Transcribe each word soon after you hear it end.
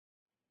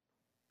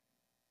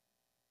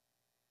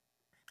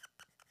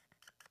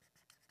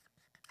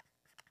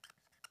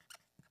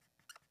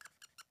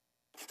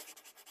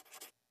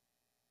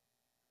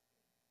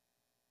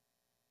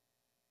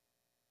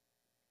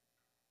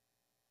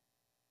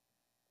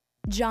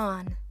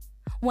John,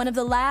 one of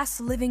the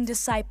last living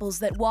disciples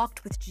that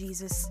walked with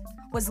Jesus,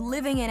 was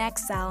living in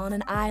exile on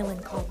an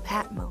island called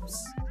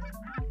Patmos.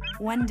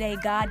 One day,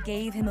 God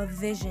gave him a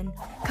vision,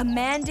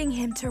 commanding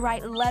him to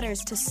write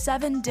letters to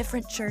 7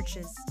 different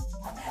churches.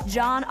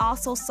 John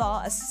also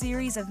saw a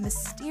series of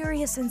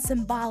mysterious and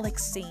symbolic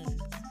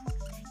scenes.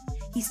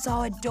 He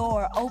saw a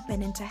door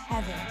open into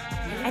heaven,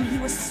 and he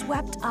was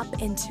swept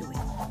up into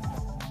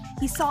it.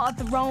 He saw a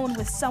throne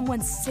with someone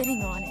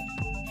sitting on it.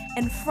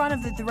 In front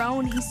of the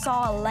throne, he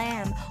saw a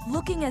lamb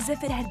looking as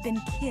if it had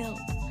been killed.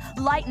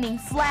 Lightning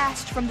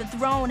flashed from the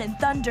throne and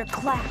thunder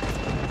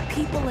clapped.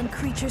 People and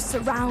creatures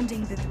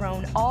surrounding the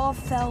throne all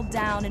fell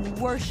down and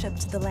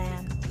worshipped the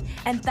lamb.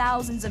 And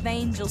thousands of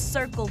angels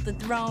circled the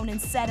throne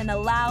and said in a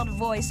loud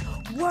voice,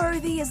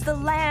 "Worthy is the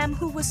lamb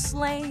who was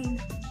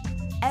slain."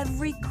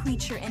 Every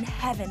creature in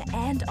heaven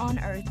and on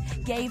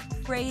earth gave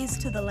praise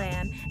to the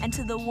lamb and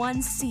to the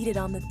one seated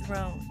on the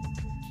throne.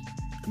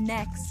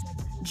 Next,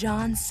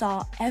 John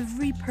saw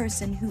every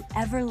person who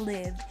ever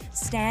lived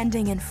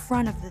standing in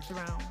front of the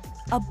throne.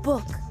 A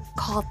book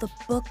called the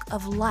Book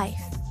of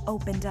Life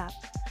opened up.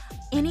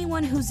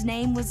 Anyone whose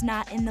name was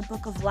not in the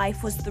Book of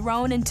Life was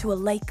thrown into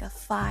a lake of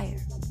fire.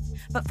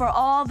 But for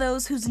all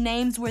those whose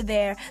names were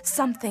there,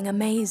 something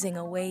amazing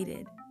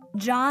awaited.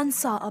 John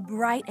saw a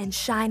bright and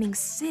shining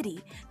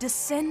city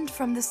descend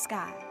from the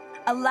sky.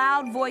 A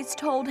loud voice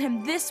told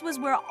him this was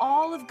where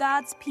all of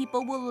God's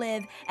people will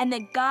live and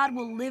that God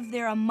will live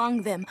there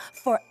among them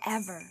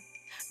forever.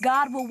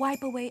 God will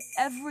wipe away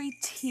every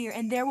tear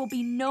and there will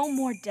be no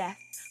more death,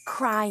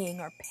 crying,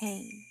 or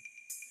pain.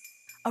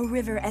 A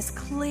river as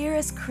clear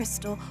as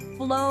crystal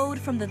flowed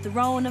from the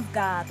throne of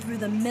God through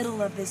the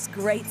middle of this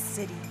great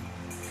city.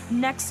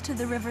 Next to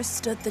the river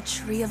stood the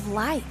tree of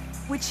life,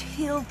 which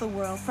healed the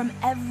world from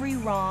every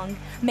wrong,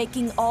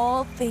 making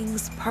all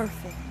things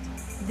perfect.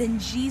 Then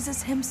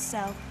Jesus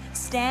himself,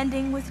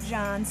 standing with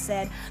John,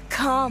 said,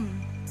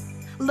 "Come,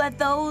 let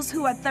those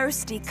who are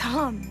thirsty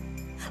come.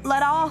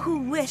 Let all who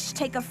wish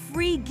take a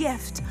free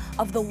gift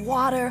of the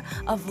water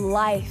of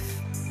life."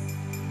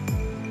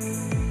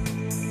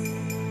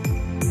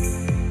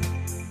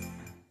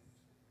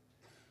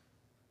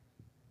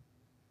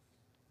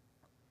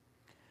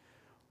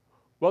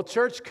 Well,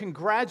 church,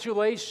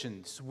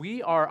 congratulations.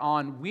 We are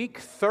on week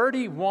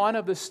 31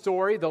 of the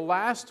story, the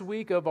last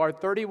week of our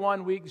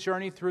 31-week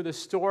journey through the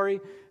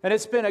story. And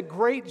it's been a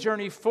great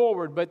journey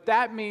forward, but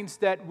that means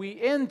that we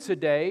end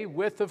today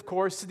with, of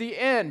course, the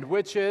end,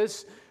 which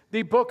is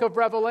the book of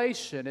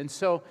Revelation. And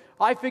so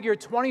I figure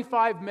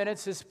 25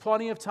 minutes is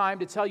plenty of time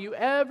to tell you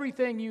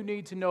everything you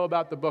need to know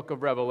about the book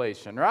of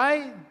Revelation,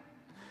 right?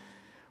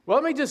 Well,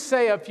 let me just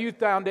say a few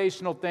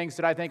foundational things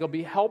that I think will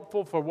be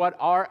helpful for what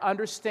our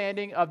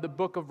understanding of the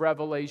book of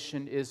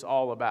Revelation is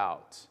all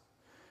about.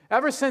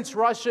 Ever since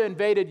Russia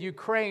invaded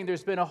Ukraine,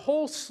 there's been a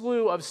whole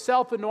slew of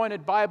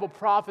self-anointed Bible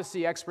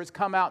prophecy experts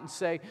come out and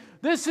say,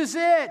 "This is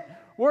it.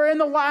 We're in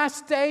the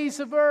last days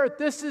of earth.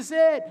 This is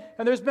it."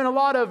 And there's been a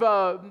lot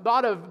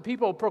of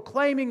people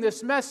proclaiming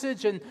this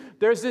message, and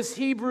there's this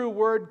Hebrew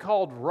word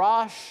called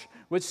Rosh,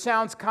 which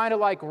sounds kind of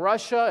like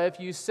Russia if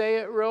you say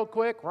it real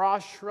quick,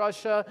 Rosh,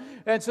 Russia.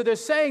 And so they're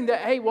saying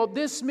that, hey, well,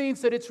 this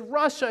means that it's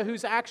Russia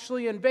who's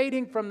actually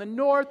invading from the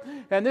north,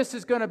 and this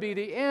is going to be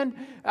the end.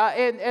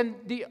 And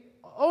the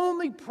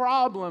only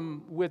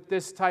problem with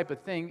this type of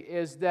thing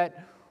is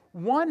that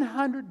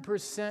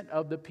 100%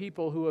 of the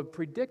people who have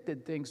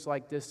predicted things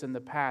like this in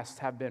the past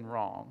have been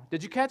wrong.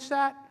 Did you catch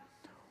that?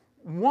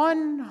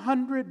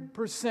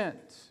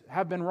 100%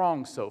 have been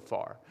wrong so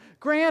far.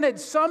 Granted,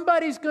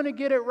 somebody's going to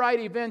get it right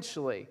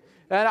eventually.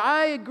 And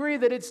I agree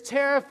that it's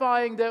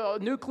terrifying, the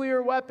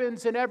nuclear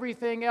weapons and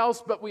everything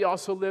else, but we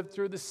also lived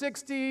through the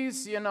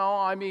 60s, we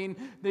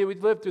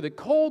lived through the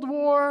Cold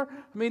War.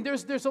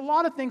 There's a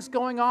lot of things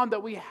going on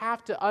that we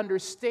have to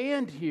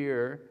understand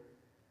here,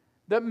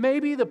 that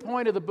maybe the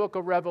point of the book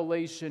of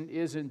Revelation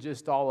isn't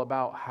just all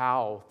about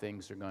how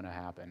things are going to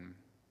happen.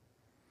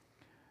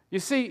 You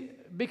see,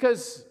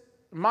 because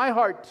my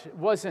heart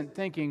wasn't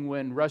thinking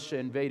when Russia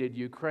invaded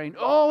Ukraine,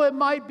 oh, it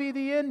might be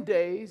the end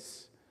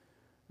days.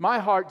 My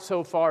heart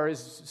so far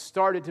has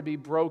started to be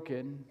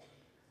broken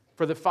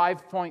for the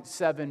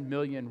 5.7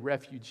 million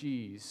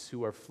refugees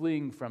who are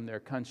fleeing from their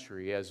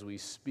country as we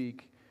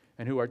speak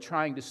and who are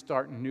trying to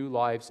start new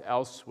lives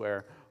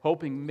elsewhere,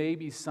 hoping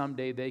maybe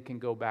someday they can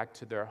go back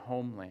to their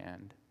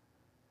homeland.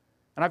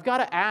 And I've got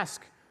to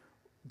ask,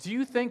 do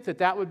you think that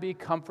that would be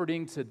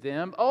comforting to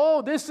them?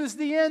 Oh, this is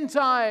the end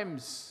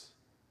times.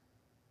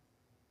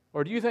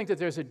 Or do you think that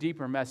there's a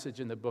deeper message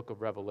in the book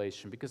of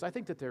Revelation? Because I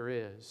think that there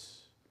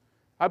is.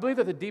 I believe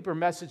that the deeper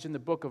message in the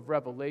book of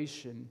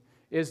Revelation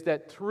is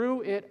that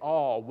through it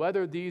all,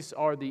 whether these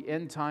are the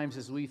end times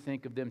as we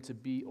think of them to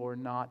be or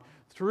not,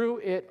 through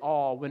it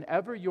all,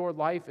 whenever your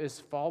life is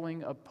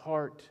falling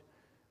apart,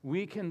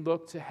 we can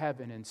look to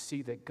heaven and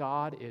see that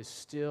God is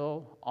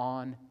still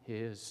on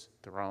his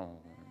throne.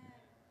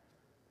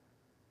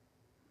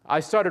 I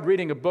started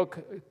reading a book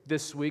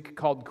this week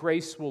called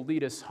Grace Will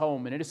Lead Us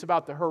Home, and it is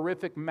about the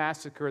horrific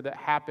massacre that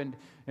happened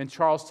in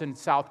Charleston,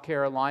 South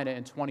Carolina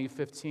in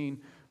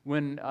 2015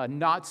 when a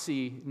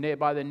Nazi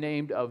by the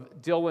name of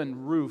Dylan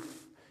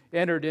Roof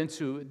entered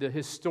into the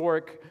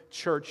historic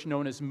church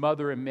known as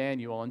Mother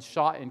Emanuel and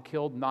shot and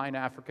killed 9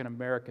 African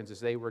Americans as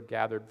they were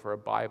gathered for a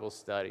Bible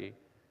study.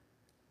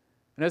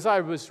 And as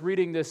I was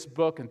reading this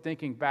book and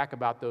thinking back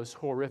about those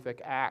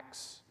horrific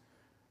acts,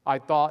 I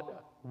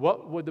thought,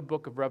 what would the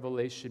book of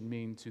Revelation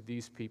mean to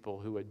these people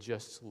who had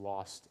just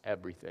lost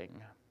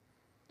everything?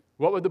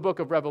 What would the book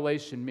of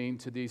Revelation mean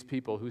to these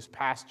people whose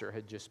pastor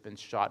had just been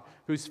shot,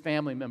 whose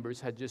family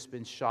members had just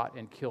been shot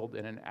and killed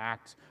in an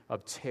act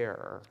of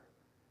terror?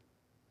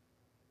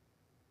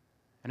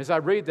 And as I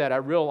read that, I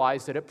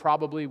realized that it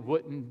probably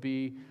wouldn't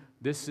be,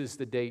 this is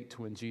the date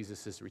when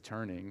Jesus is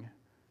returning.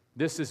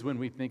 This is when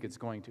we think it's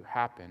going to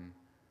happen.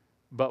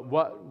 But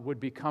what would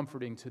be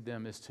comforting to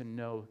them is to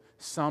know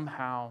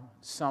somehow,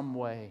 some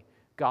way,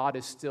 God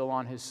is still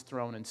on his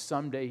throne, and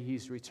someday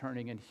he's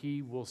returning, and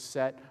he will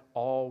set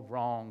all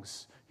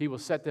wrongs. He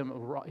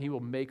will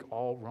make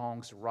all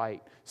wrongs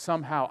right.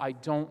 Somehow, I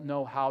don't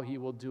know how he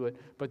will do it,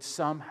 but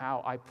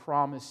somehow, I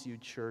promise you,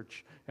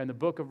 church, in the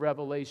book of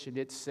Revelation,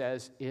 it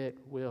says it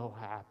will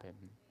happen.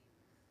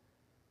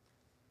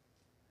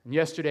 And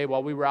yesterday,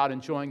 while we were out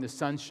enjoying the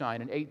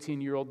sunshine, an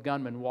 18-year-old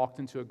gunman walked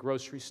into a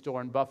grocery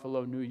store in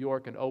Buffalo, New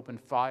York, and opened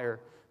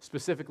fire,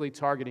 specifically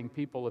targeting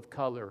people of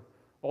color,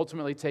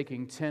 ultimately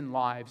taking 10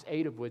 lives,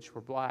 8 of which were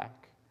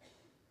black.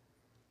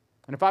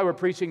 And if I were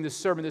preaching this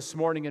sermon this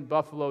morning in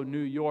Buffalo, New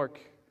York,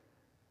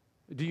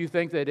 do you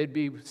think that it'd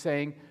be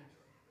saying,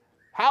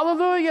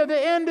 "Hallelujah,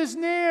 the end is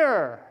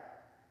near"?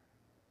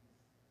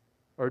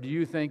 Or do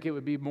you think it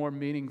would be more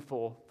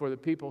meaningful for the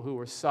people who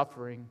are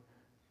suffering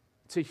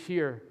to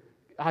hear,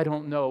 I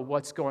don't know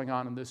what's going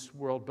on in this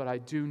world, but I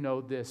do know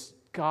this: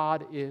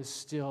 God is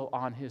still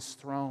on his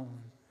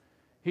throne.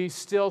 He's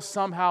still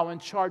somehow in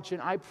charge,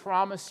 and I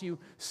promise you,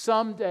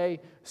 someday,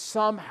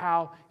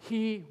 somehow,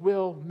 he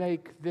will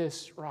make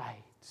this right.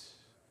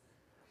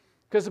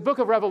 Because the book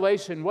of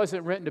Revelation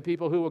wasn't written to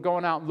people who were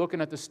going out and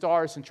looking at the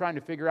stars and trying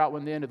to figure out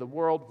when the end of the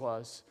world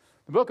was.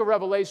 The book of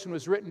Revelation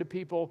was written to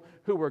people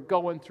who were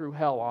going through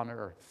hell on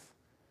earth.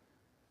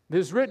 It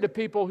was written to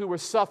people who were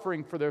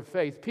suffering for their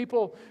faith,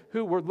 people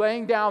who were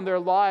laying down their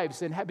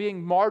lives and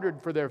being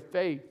martyred for their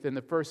faith in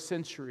the first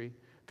century.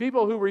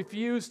 People who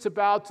refused to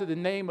bow to the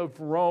name of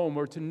Rome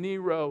or to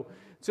Nero,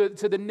 to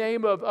the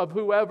name of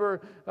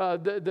whoever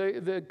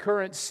the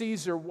current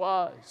Caesar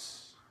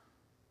was.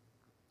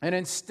 And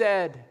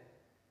instead,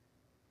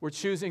 we're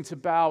choosing to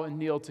bow and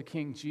kneel to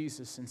King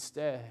Jesus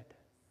instead.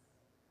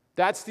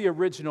 That's the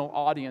original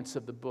audience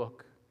of the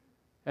book.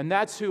 And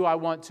that's who I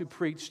want to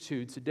preach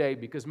to today,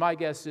 because my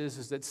guess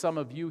is that some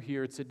of you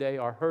here today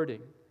are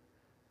hurting.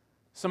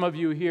 Some of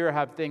you here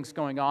have things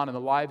going on in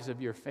the lives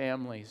of your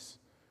families.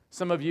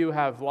 Some of you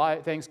have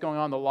things going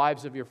on in the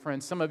lives of your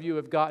friends. Some of you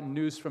have gotten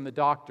news from the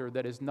doctor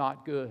that is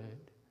not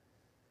good.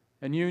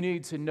 And you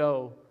need to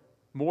know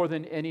more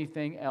than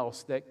anything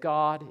else that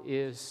God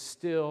is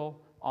still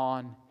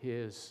on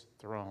his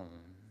throne.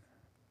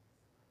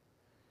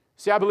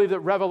 See, I believe that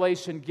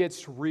Revelation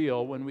gets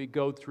real when we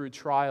go through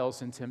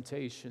trials and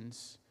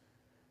temptations.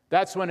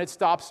 That's when it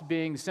stops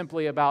being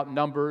simply about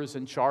numbers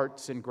and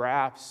charts and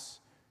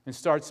graphs and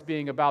starts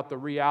being about the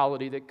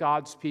reality that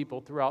God's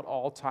people throughout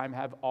all time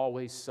have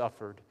always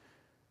suffered.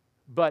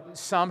 But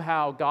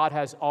somehow God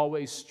has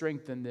always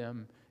strengthened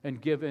them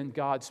and given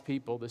God's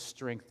people the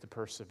strength to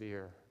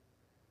persevere.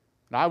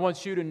 And I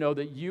want you to know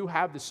that you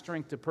have the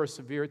strength to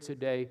persevere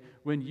today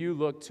when you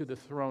look to the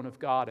throne of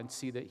God and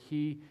see that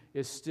he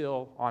is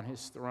still on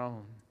his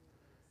throne.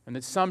 And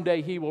that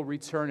someday he will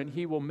return and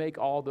he will make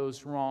all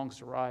those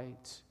wrongs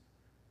right.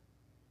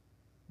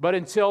 But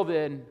until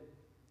then,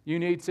 you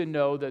need to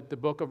know that the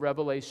book of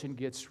Revelation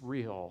gets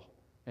real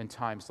in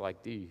times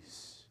like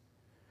these.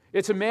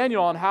 It's a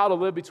manual on how to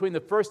live between the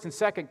first and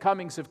second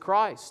comings of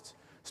Christ,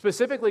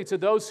 specifically to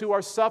those who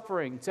are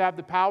suffering, to have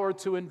the power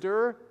to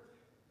endure,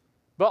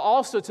 but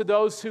also to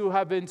those who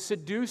have been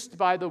seduced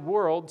by the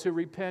world to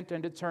repent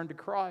and to turn to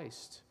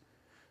Christ.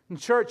 In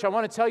church, I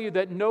want to tell you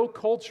that no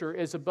culture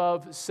is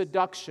above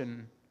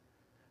seduction.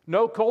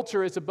 No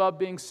culture is above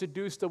being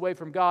seduced away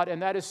from God,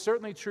 and that is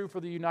certainly true for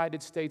the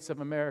United States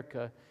of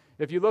America.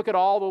 If you look at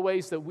all the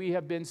ways that we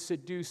have been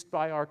seduced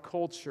by our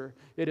culture,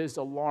 it is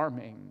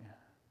alarming.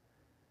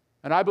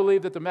 And I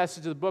believe that the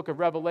message of the book of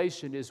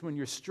Revelation is when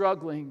you're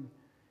struggling,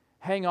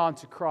 hang on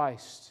to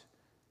Christ.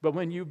 But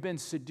when you've been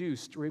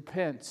seduced,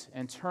 repent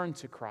and turn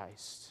to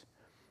Christ.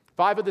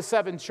 5 of the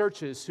 7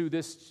 churches who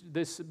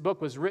this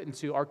book was written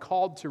to are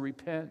called to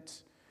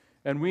repent.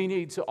 And we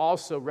need to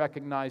also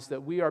recognize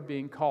that we are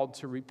being called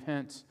to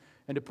repent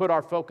and to put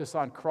our focus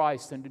on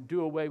Christ and to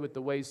do away with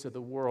the ways of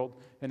the world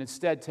and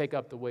instead take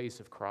up the ways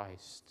of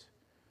Christ.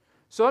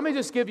 So let me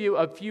just give you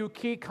a few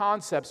key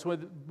concepts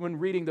when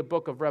reading the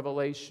book of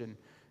Revelation.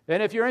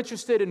 And if you're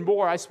interested in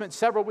more, I spent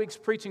several weeks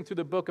preaching through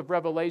the book of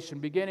Revelation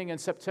beginning in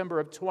September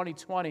of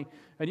 2020.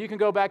 And you can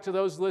go back to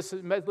those,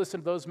 listen to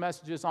those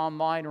messages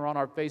online or on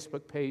our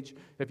Facebook page.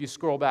 If you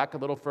scroll back a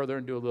little further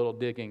and do a little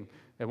digging,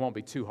 it won't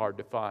be too hard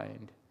to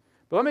find.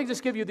 But let me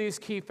just give you these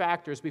key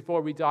factors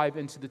before we dive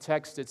into the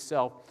text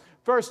itself.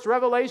 First,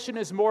 Revelation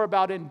is more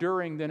about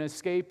enduring than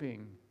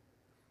escaping.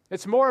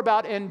 It's more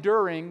about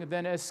enduring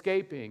than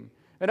escaping.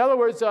 In other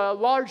words, a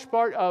large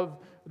part of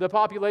the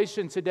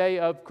population today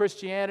of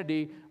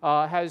Christianity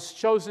has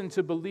chosen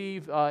to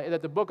believe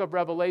that the book of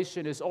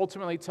Revelation is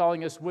ultimately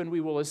telling us when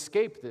we will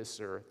escape this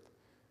earth.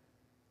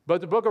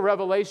 But the book of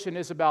Revelation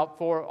is about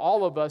for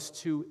all of us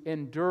to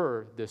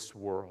endure this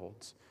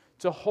world,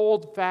 to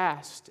hold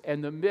fast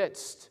in the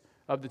midst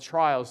of the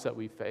trials that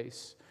we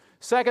face.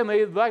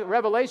 Secondly,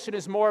 Revelation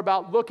is more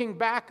about looking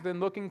back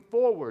than looking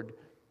forward.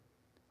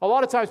 A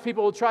lot of times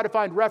people will try to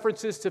find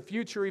references to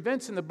future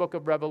events in the book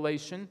of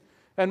Revelation,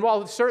 and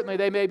while certainly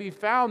they may be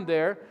found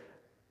there,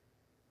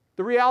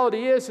 the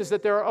reality is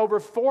that there are over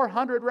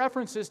 400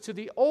 references to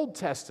the Old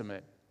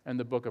Testament in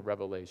the book of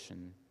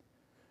Revelation.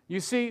 You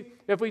see,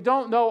 if we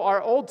don't know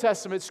our Old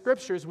Testament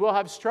scriptures, we'll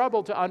have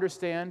trouble to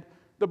understand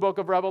the book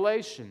of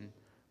Revelation.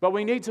 But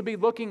we need to be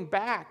looking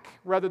back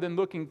rather than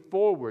looking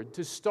forward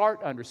to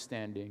start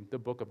understanding the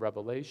book of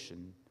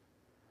Revelation.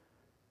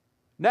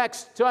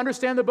 Next, to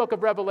understand the book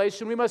of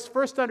Revelation, we must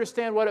first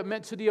understand what it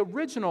meant to the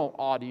original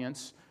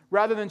audience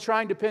rather than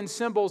trying to pin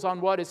symbols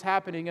on what is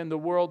happening in the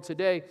world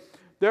today.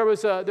 There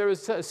was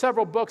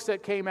several books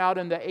that came out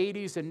in the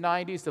 80s and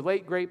 90s, The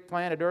Late Great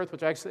Planet Earth,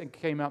 which actually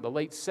came out in the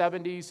late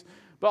 70s,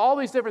 but all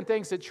these different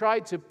things that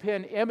tried to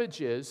pin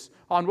images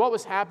on what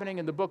was happening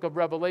in the book of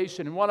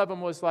Revelation. And one of them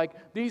was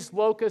like, these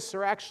locusts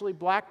are actually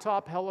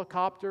Blacktop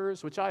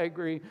helicopters, which I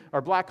agree,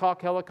 or Black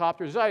Hawk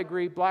helicopters. I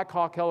agree, Black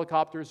Hawk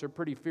helicopters are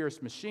pretty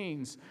fierce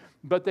machines,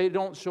 but they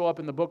don't show up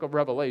in the book of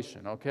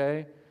Revelation,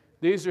 okay?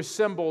 These are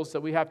symbols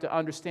that we have to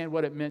understand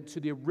what it meant to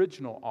the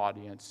original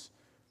audience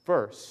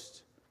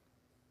first.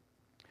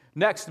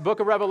 Next, the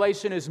book of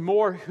Revelation is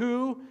more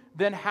who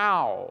than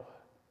how.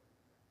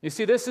 You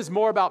see, this is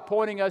more about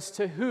pointing us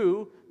to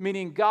who,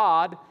 meaning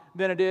God,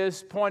 than it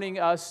is pointing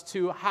us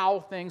to how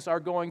things are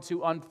going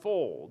to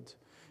unfold.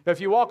 If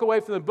you walk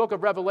away from the book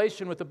of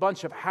Revelation with a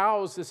bunch of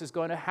hows this is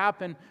going to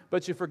happen,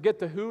 but you forget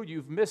the who,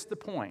 you've missed the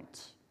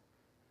point.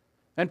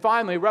 And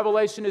finally,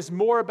 Revelation is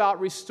more about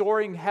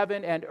restoring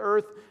heaven and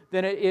earth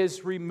than it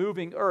is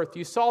removing earth.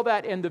 You saw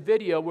that in the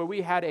video where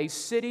we had a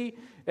city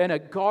and a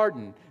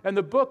garden. In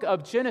the book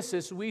of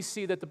Genesis, we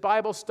see that the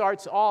Bible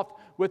starts off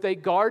with a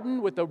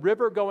garden with a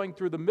river going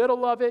through the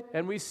middle of it,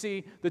 and we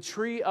see the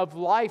tree of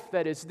life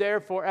that is there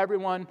for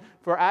everyone,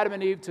 for Adam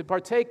and Eve to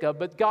partake of.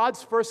 But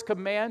God's first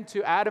command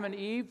to Adam and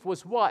Eve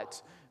was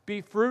what?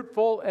 Be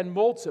fruitful and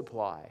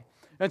multiply.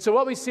 And so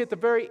what we see at the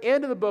very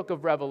end of the book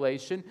of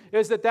Revelation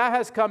is that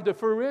has come to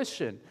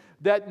fruition.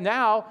 That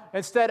now,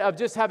 instead of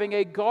just having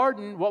a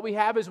garden, what we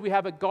have is we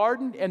have a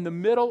garden in the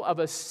middle of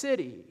a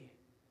city.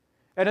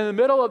 And in the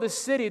middle of the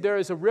city, there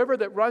is a river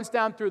that runs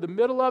down through the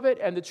middle of it,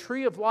 and the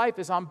tree of life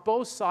is on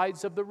both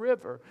sides of the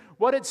river.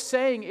 What it's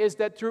saying is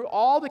that through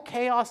all the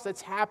chaos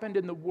that's happened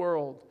in the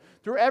world,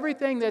 through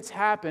everything that's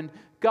happened,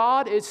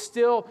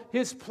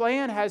 His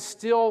plan has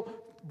still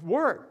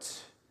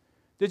worked.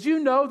 Did you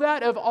know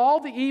that? Of all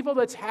the evil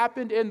that's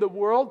happened in the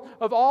world,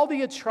 of all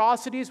the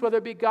atrocities, whether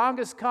it be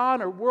Genghis Khan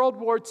or World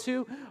War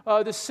II,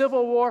 the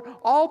Civil War,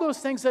 all those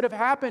things that have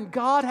happened,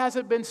 God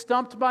hasn't been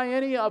stumped by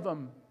any of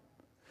them.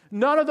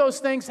 None of those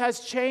things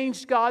has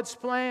changed God's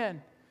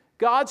plan.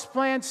 God's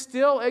plan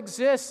still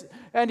exists,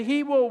 and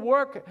He will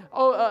work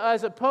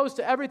as opposed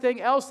to everything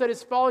else that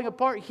is falling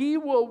apart. He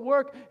will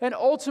work, and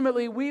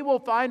ultimately we will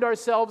find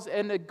ourselves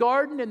in a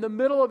garden in the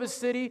middle of a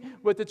city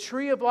with the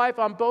tree of life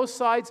on both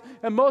sides.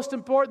 And most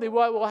importantly,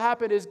 what will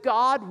happen is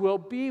God will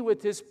be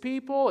with His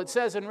people. It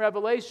says in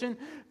Revelation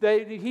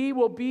that He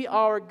will be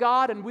our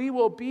God, and we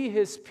will be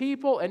His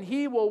people, and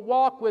He will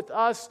walk with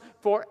us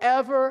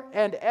forever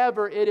and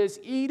ever. It is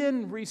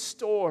Eden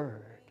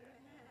restored.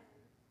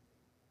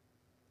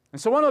 And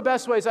so one of the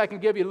best ways I can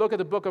give you to look at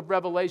the book of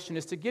Revelation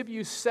is to give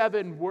you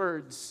 7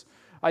 words.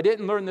 I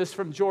didn't learn this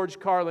from George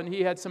Carlin.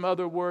 He had some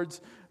other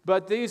words.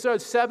 But these are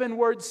 7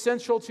 words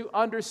central to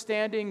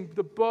understanding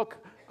the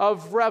book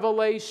of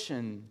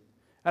Revelation.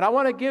 And I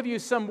want to give you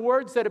some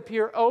words that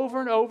appear over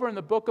and over in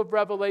the book of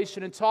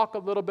Revelation and talk a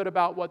little bit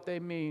about what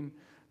they mean.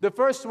 The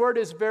first word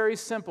is very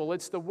simple.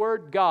 It's the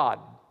word God.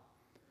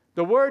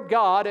 The word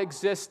God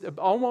exists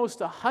almost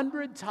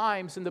 100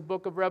 times in the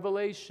book of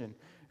Revelation.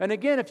 And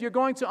again, if you're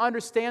going to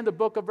understand the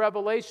book of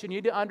Revelation, you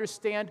need to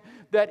understand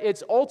that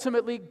it's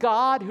ultimately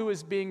God who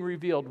is being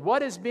revealed.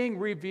 What is being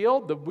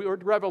revealed? The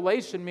word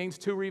revelation means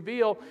to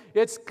reveal.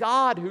 It's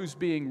God who's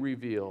being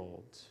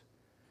revealed.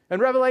 In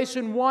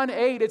Revelation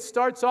 1:8, it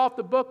starts off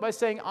the book by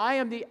saying, I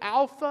am the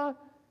Alpha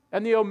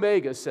and the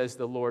Omega, says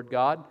the Lord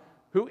God,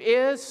 who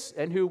is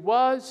and who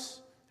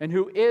was and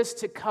who is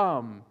to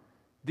come,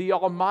 the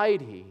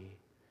Almighty.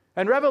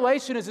 And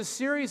Revelation is a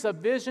series of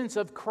visions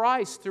of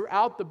Christ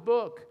throughout the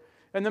book.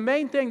 And the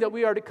main thing that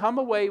we are to come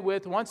away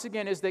with, once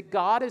again, is that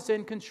God is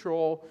in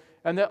control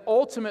and that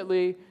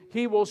ultimately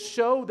He will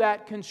show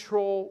that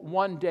control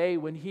one day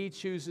when He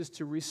chooses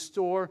to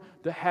restore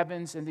the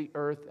heavens and the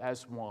earth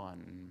as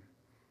one.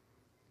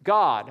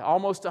 God,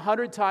 almost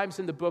 100 times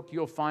in the book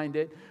you'll find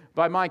it.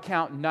 By my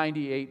count,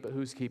 98, but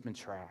who's keeping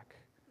track?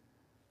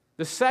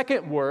 The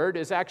second word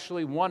is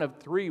actually one of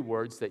 3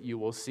 words that you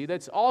will see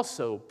that's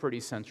also pretty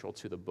central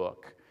to the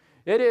book.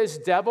 It is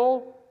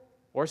devil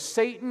or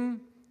Satan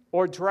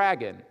or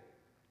dragon.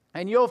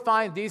 And you'll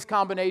find these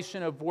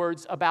combination of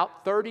words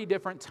about 30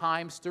 different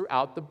times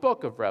throughout the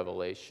book of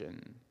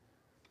Revelation.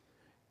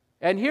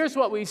 And here's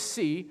what we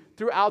see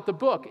throughout the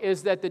book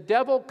is that the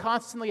devil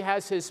constantly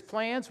has his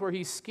plans where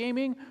he's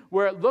scheming,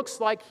 where it looks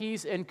like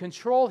he's in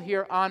control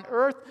here on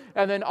earth,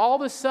 and then all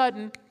of a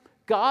sudden,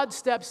 God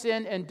steps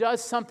in and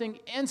does something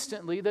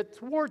instantly that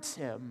thwarts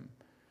him.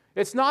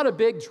 It's not a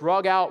big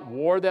drug-out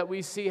war that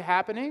we see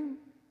happening.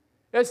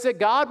 It's that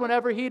God,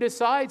 whenever He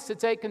decides to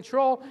take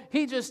control,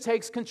 He just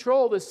takes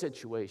control of the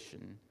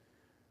situation.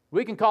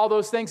 We can call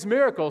those things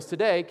miracles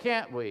today,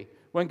 can't we?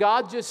 When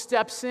God just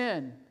steps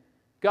in.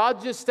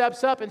 God just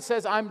steps up and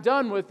says, I'm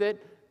done with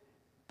it.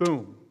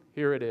 Boom,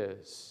 here it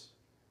is.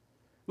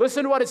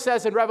 Listen to what it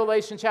says in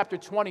Revelation chapter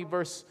 20,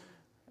 verse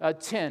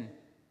 10.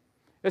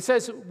 It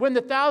says, when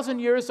the 1,000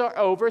 years are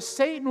over,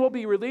 Satan will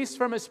be released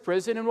from his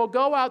prison and will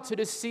go out to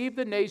deceive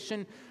the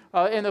nation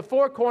in the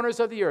 4 corners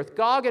of the earth,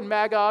 Gog and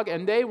Magog,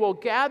 and they will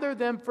gather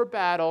them for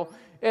battle.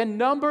 In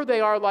number,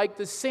 they are like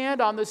the sand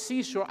on the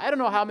seashore. I don't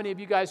know how many of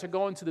you guys are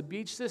going to the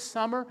beach this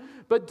summer,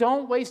 but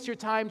don't waste your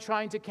time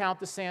trying to count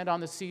the sand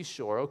on the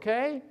seashore,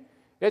 okay?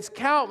 It's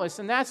countless,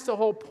 and that's the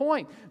whole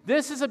point.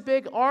 This is a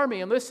big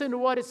army, and listen to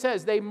what it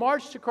says. They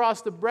marched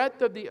across the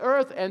breadth of the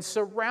earth and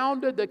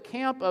surrounded the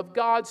camp of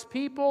God's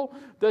people,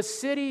 the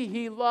city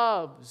He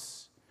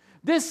loves.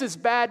 This is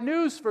bad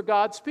news for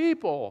God's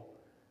people.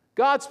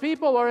 God's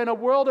people are in a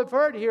world of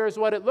hurt here is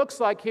what it looks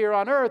like here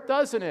on earth,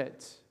 doesn't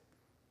it?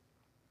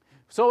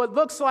 So it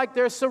looks like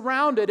they're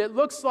surrounded. It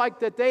looks like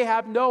that they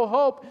have no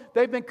hope.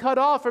 They've been cut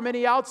off from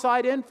any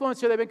outside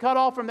influence here. They've been cut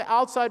off from the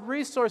outside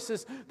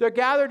resources. They're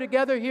gathered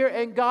together here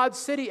in God's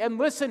city. And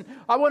listen,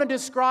 I want to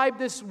describe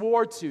this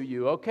war to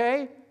you,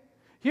 okay?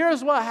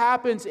 Here's what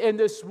happens in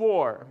this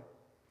war.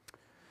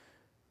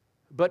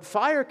 But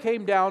fire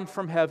came down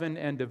from heaven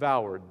and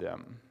devoured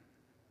them.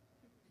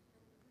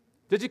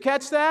 Did you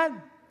catch that?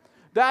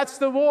 That's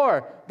the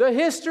war. The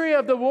history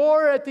of the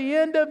war at the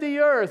end of the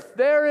earth.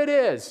 There it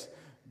is.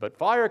 But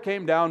fire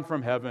came down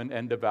from heaven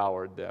and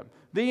devoured them.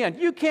 The end.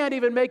 You can't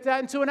even make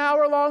that into an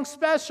hour-long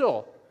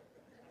special.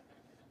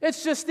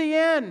 It's just the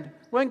end.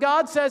 When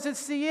God says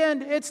it's the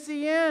end, it's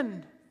the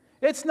end.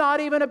 It's not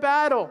even a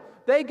battle.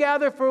 They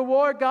gather for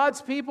war.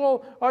 God's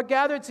people are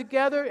gathered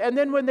together. And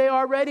then when they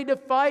are ready to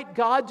fight,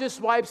 God just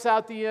wipes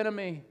out the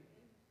enemy.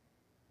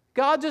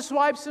 God just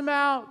wipes them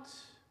out.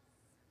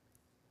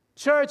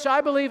 Church,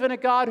 I believe in a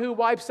God who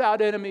wipes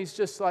out enemies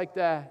just like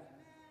that.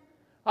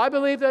 I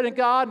believe that in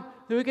God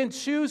who can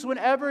choose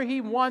whenever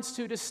He wants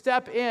to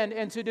step in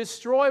and to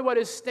destroy what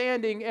is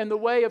standing in the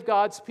way of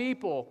God's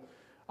people.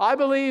 I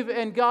believe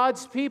in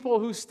God's people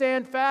who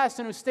stand fast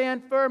and who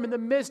stand firm in the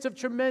midst of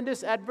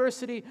tremendous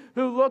adversity,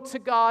 who look to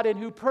God and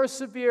who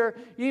persevere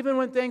even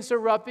when things are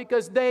rough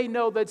because they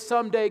know that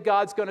someday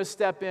God's going to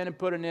step in and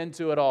put an end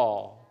to it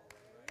all.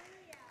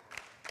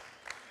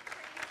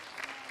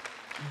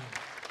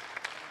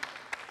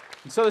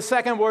 So the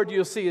second word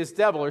you'll see is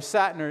devil or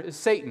Satan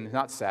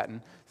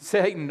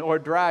or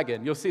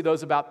dragon. You'll see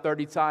those about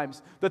 30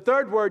 times. The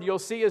third word you'll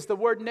see is the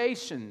word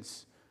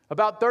nations.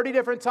 About 30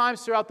 different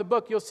times throughout the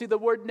book, you'll see the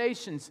word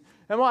nations.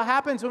 And what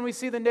happens when we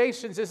see the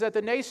nations is that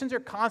the nations are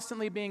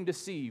constantly being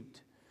deceived.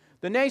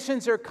 The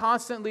nations are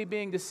constantly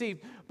being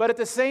deceived. But at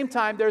the same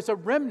time, there's a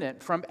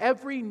remnant from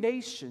every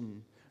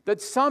nation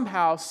that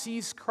somehow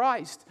sees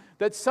Christ,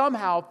 that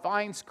somehow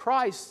finds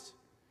Christ.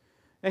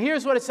 And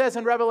here's what it says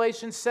in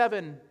Revelation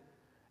 7.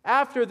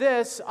 After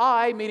this,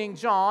 I, meaning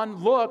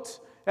John,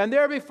 looked, and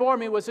there before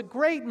me was a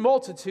great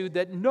multitude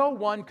that no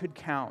one could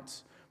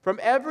count, from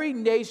every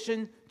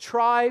nation,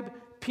 tribe,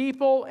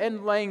 people,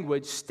 and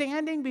language,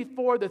 standing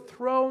before the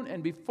throne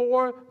and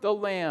before the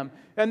Lamb.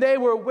 And they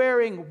were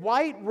wearing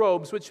white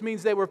robes, which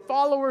means they were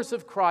followers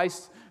of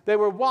Christ. They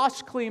were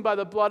washed clean by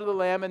the blood of the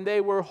Lamb, and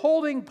they were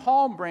holding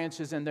palm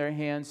branches in their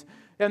hands.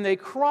 And they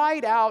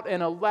cried out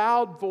in a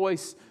loud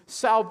voice,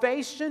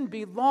 "Salvation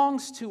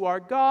belongs to our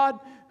God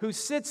who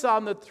sits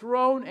on the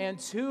throne and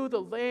to the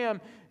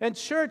Lamb." And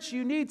church,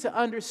 you need to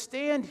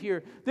understand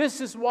here, this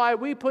is why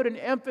we put an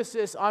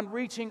emphasis on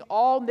reaching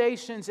all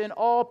nations and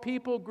all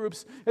people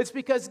groups. It's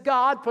because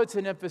God puts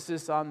an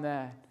emphasis on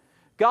that.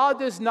 God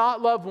does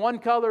not love one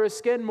color of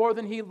skin more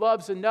than He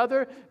loves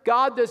another.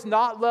 God does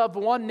not love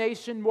one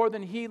nation more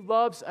than He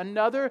loves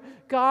another.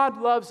 God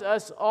loves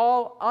us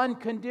all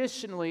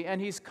unconditionally,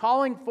 and He's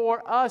calling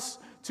for us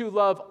to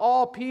love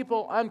all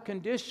people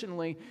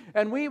unconditionally.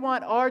 And we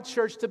want our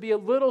church to be a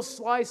little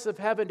slice of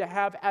heaven, to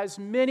have as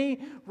many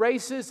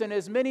races and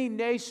as many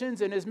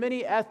nations and as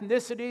many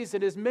ethnicities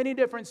and as many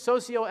different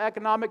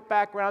socioeconomic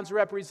backgrounds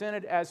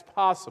represented as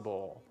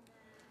possible.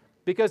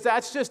 Because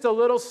that's just a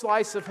little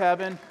slice of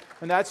heaven,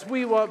 and that's what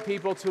we want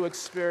people to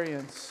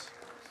experience.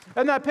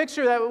 And that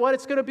picture, that what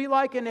it's going to be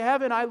like in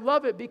heaven, I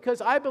love it because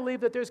I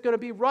believe that there's going to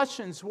be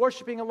Russians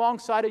worshiping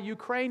alongside of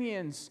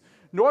Ukrainians.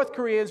 North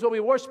Koreans will be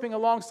worshiping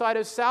alongside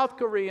of South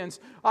Koreans.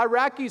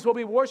 Iraqis will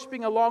be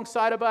worshiping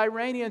alongside of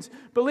Iranians.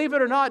 Believe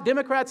it or not,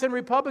 Democrats and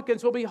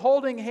Republicans will be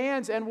holding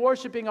hands and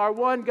worshiping our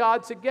one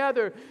God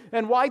together.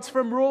 And whites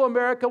from rural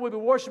America will be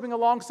worshiping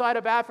alongside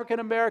of African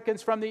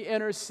Americans from the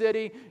inner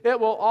city. It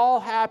will all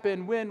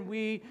happen when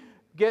we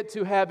get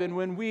to heaven,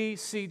 when we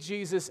see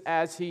Jesus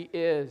as He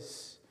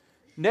is.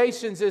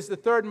 Nations is the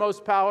third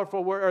most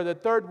powerful word, or the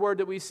third word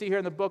that we see here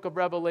in the book of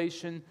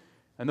Revelation.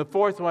 And the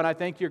fourth one, I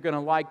think you're going to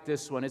like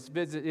this one.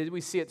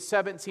 We see it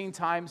 17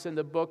 times in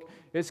the book,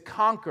 is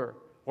conquer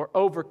or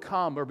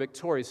overcome or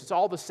victorious. It's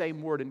all the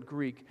same word in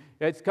Greek.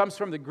 It comes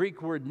from the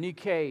Greek word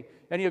Nike.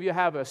 Any of you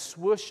have a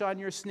swoosh on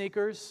your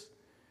sneakers?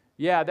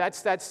 Yeah,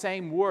 that's that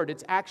same word.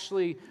 It's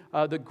actually,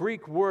 the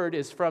Greek word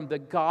is from the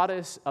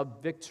goddess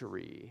of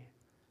victory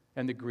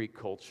in the Greek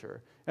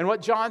culture. And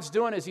what John's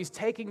doing is he's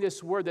taking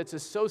this word that's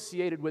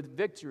associated with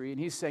victory, and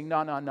he's saying,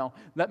 no,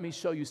 let me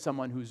show you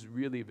someone who's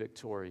really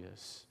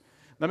victorious.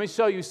 Let me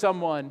show you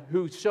someone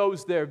who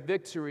shows their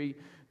victory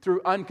through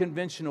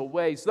unconventional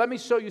ways. Let me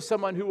show you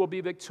someone who will be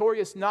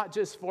victorious not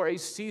just for a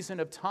season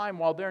of time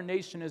while their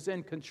nation is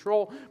in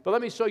control, but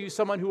let me show you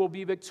someone who will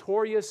be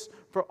victorious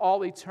for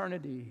all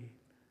eternity.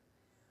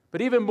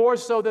 But even more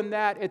so than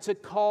that, it's a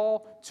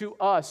call to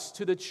us,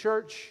 to the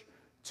church,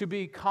 to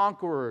be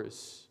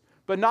conquerors.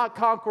 But not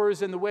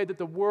conquerors in the way that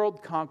the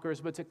world conquers,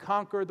 but to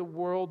conquer the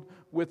world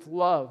with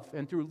love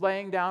and through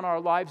laying down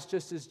our lives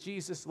just as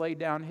Jesus laid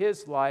down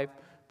His life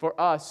for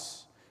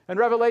us. In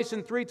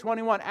Revelation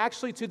 3:21,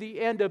 actually to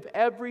the end of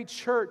every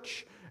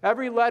church,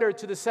 every letter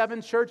to the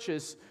 7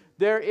 churches,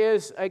 there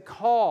is a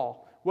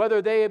call,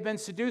 whether they have been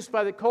seduced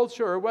by the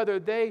culture or whether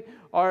they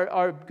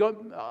are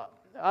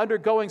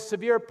undergoing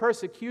severe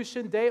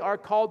persecution, they are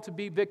called to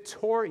be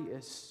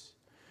victorious.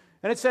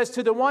 And it says,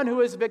 to the one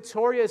who is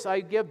victorious,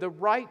 I give the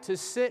right to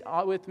sit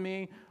with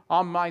me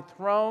on my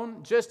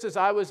throne, just as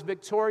I was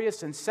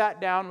victorious and sat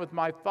down with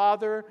my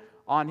Father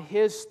on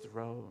His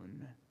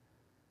throne.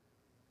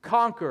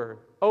 Conquer,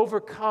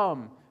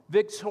 overcome,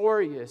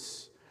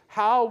 victorious.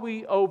 How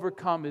we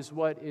overcome is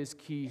what is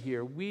key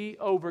here. We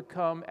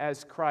overcome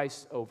as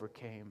Christ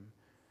overcame.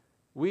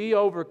 We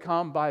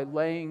overcome by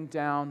laying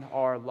down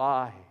our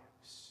lives.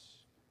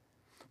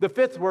 The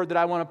fifth word that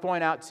I want to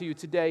point out to you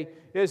today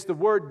is the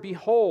word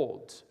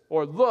behold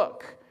or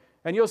look.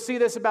 And you'll see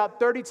this about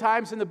 30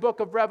 times in the book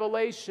of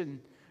Revelation.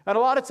 And a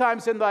lot of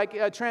times in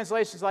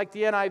translations like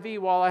the NIV,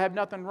 while I have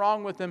nothing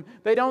wrong with them,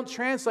 they don't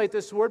translate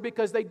this word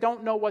because they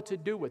don't know what to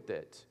do with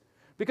it.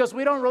 Because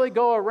we don't really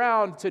go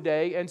around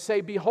today and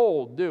say,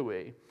 behold, do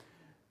we?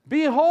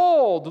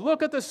 Behold,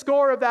 look at the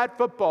score of that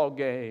football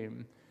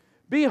game.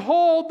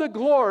 Behold the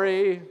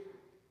glory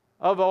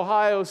of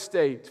Ohio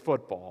State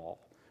football.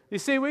 You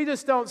see, we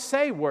just don't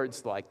say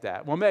words like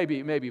that. Well,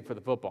 maybe for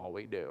the football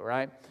we do,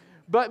 right?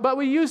 But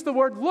we use the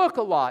word look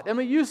a lot. And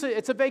we use it,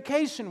 it's a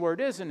vacation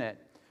word, isn't it?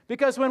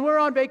 Because when we're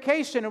on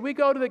vacation and we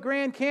go to the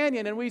Grand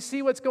Canyon and we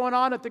see what's going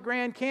on at the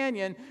Grand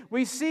Canyon,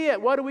 we see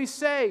it. What do we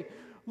say?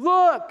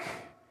 Look!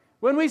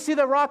 When we see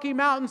the Rocky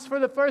Mountains for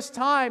the first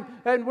time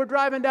and we're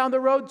driving down the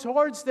road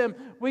towards them,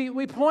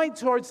 we point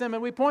towards them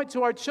and we point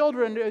to our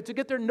children to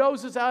get their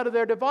noses out of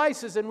their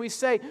devices and we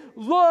say,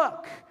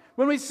 look!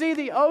 When we see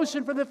the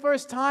ocean for the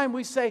first time,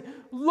 we say,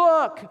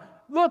 look!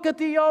 Look at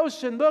the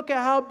ocean. Look at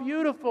how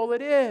beautiful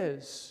it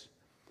is.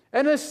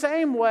 And in the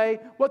same way,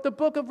 what the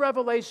book of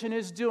Revelation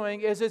is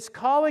doing is it's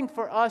calling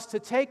for us to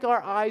take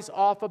our eyes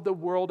off of the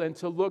world and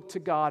to look to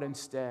God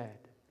instead.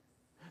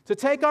 To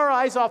take our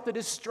eyes off the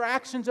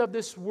distractions of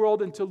this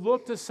world and to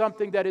look to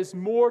something that is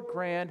more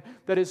grand,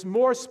 that is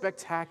more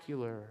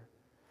spectacular.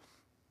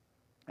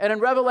 And in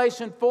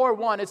Revelation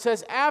 4:1, it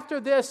says, after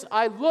this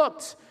I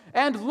looked,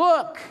 and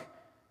look,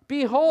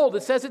 behold,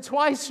 it says it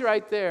twice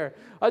right there,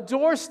 a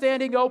door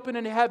standing open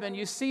in heaven.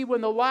 You see,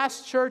 when the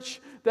last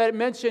church that it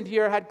mentioned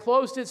here had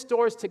closed its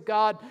doors to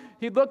God,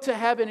 he looked to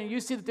heaven and you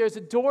see that there's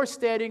a door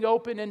standing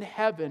open in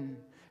heaven.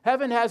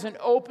 Heaven has an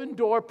open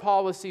door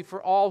policy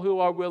for all who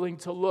are willing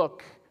to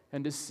look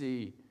and to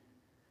see.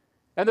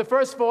 And the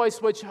first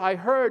voice which I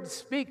heard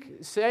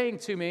saying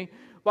to me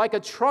like a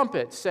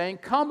trumpet, saying,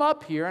 come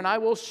up here and I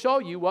will show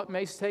you what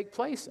may take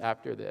place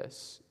after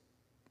this.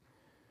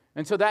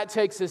 And so that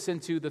takes us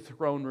into the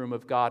throne room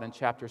of God in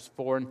chapters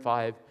 4 and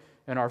 5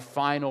 and our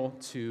final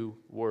 2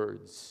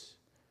 words.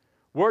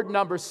 Word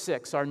number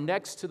 6, our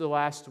next to the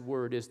last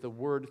word, is the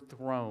word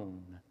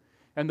throne.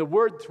 And the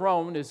word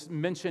throne is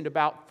mentioned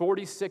about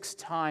 46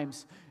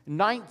 times.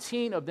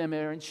 19 of them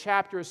are in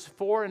chapters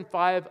 4 and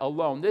 5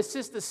 alone. This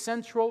is the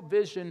central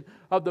vision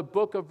of the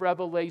book of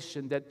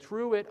Revelation, that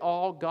through it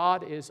all,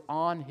 God is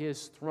on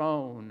his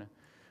throne.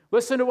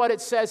 Listen to what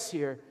it says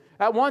here.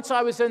 At once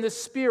I was in the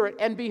Spirit,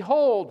 and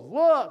behold,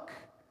 look,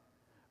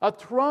 a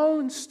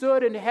throne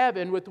stood in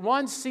heaven with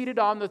one seated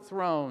on the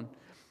throne.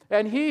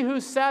 And he who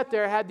sat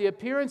there had the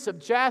appearance of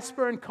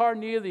jasper and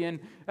carnelian,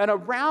 and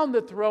around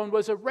the throne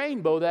was a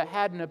rainbow that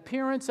had an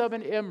appearance of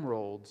an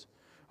emerald.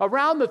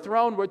 Around the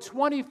throne were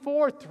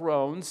 24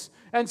 thrones,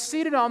 and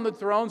seated on the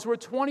thrones were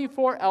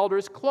 24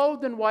 elders,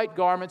 clothed in white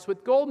garments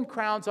with golden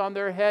crowns on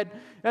their head.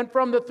 And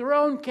from the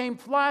throne came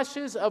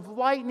flashes of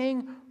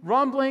lightning,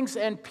 rumblings,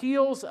 and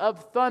peals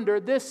of thunder.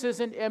 This is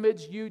an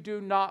image you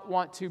do not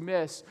want to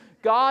miss.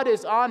 God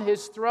is on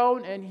his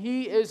throne, and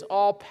he is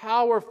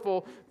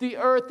all-powerful. The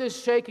earth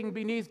is shaking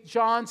beneath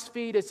John's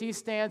feet as he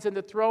stands in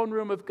the throne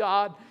room of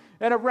God.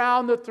 And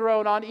around the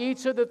throne, on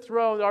each of the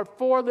thrones, are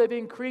 4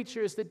 living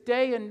creatures that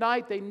day and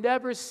night they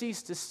never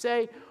cease to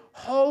say,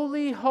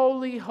 Holy,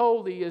 holy,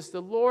 holy is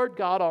the Lord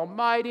God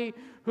Almighty,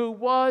 who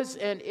was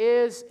and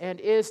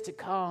is to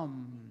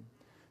come.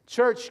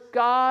 Church,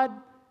 God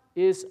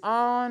is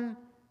on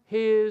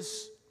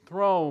his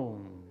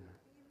throne.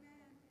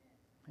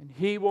 And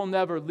he will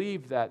never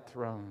leave that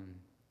throne.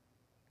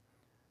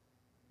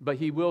 But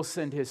he will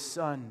send his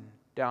Son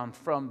down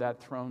from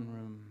that throne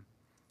room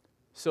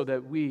so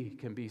that we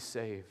can be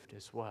saved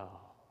as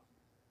well.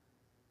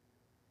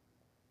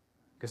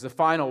 Because the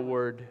final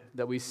word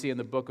that we see in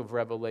the book of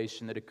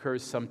Revelation that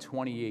occurs some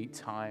 28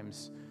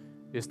 times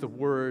is the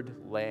word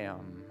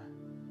lamb.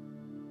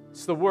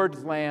 It's the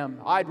word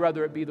lamb. I'd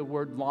rather it be the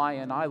word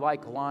lion. I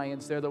like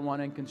lions. They're the one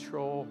in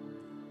control.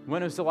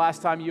 When was the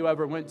last time you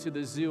ever went to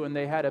the zoo and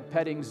they had a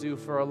petting zoo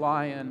for a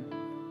lion?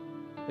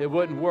 It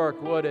wouldn't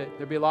work, would it?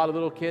 There'd be a lot of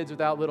little kids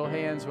without little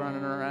hands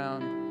running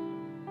around.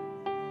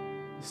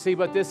 See,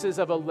 but this is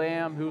of a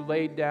lamb who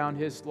laid down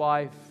his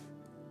life.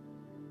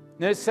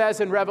 And it says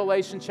in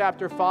Revelation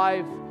chapter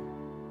 5,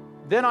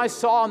 Then I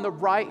saw on the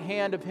right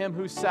hand of him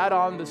who sat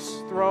on the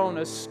throne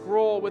a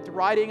scroll with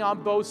writing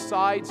on both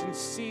sides and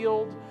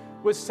sealed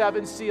with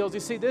 7 seals. You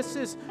see, this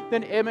is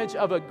an image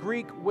of a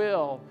Greek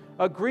will.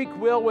 A Greek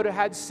will would have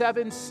had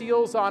 7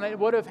 seals on it. It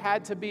would have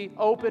had to be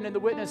open in the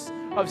witness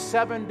of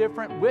 7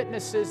 different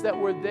witnesses that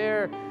were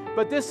there.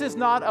 But this is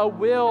not a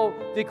will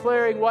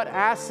declaring what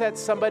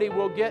assets somebody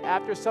will get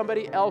after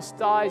somebody else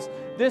dies.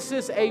 This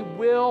is a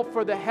will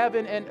for the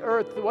heaven and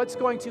earth. What's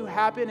going to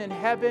happen in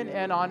heaven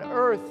and on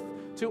earth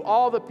to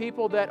all the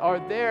people that are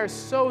there,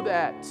 so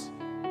that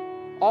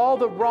all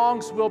the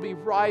wrongs will be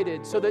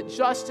righted, so that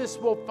justice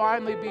will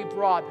finally be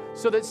brought,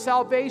 so that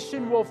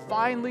salvation will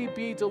finally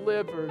be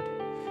delivered.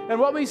 And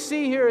what we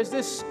see here is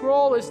this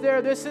scroll is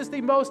there. This is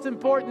the most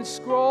important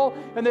scroll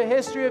in the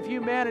history of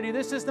humanity.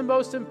 This is the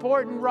most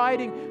important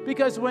writing,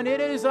 because when it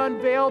is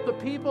unveiled, the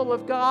people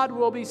of God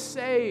will be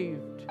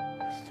saved.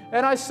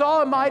 And I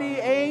saw a mighty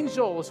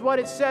angel, is what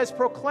it says,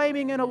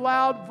 proclaiming in a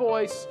loud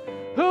voice,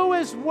 Who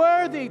is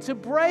worthy to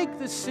break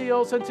the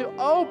seals and to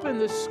open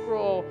the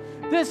scroll?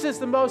 This is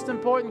the most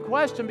important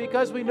question,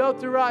 because we know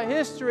throughout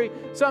history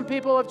some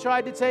people have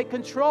tried to take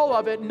control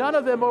of it. None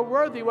of them are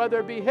worthy,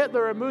 whether it be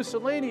Hitler or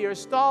Mussolini or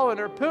Stalin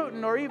or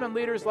Putin or even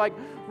leaders like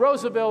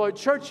Roosevelt or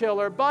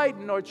Churchill or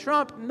Biden or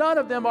Trump. None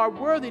of them are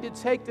worthy to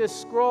take this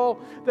scroll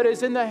that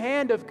is in the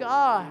hand of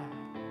God.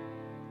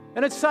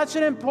 And it's such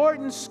an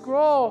important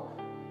scroll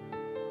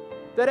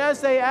that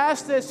as they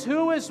ask this,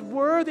 who is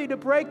worthy to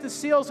break the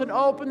seals and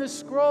open the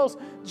scrolls,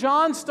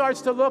 John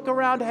starts to look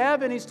around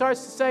heaven. He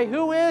starts to say,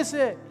 who is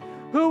it?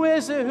 Who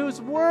is it who's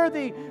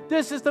worthy?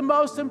 This is the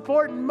most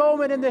important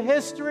moment in the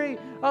history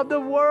of the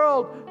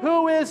world.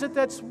 Who is it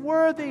that's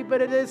worthy?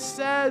 But it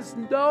says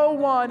no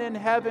one in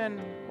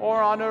heaven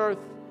or on earth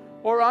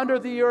or under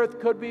the earth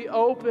could be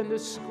open the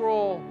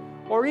scroll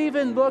or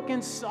even look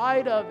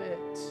inside of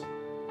it.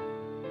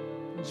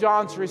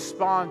 John's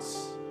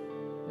response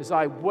is,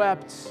 I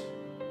wept.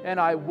 And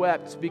I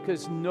wept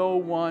because no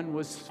one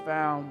was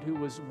found who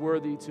was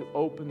worthy to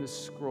open the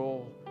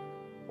scroll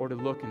or to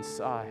look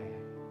inside.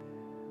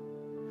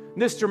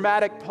 This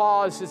dramatic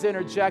pause is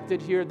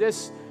interjected here.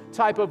 This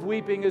type of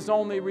weeping is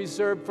only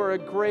reserved for a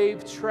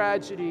grave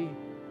tragedy.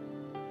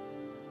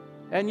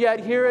 And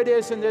yet here it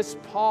is in this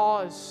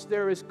pause,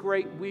 there is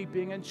great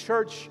weeping. And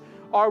church,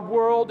 our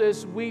world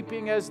is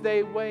weeping as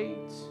they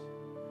wait.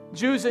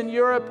 Jews in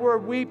Europe were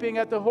weeping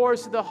at the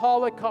horrors of the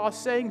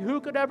Holocaust, saying,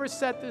 who could ever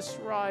set this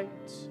right?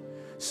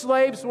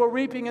 Slaves were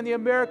weeping in the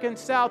American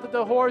South at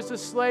the horrors of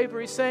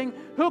slavery, saying,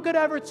 who could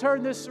ever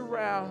turn this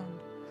around?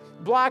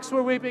 Blacks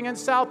were weeping in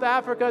South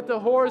Africa at the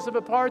horrors of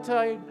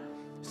apartheid,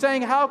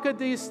 saying, how could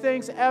these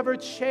things ever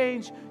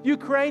change?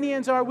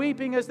 Ukrainians are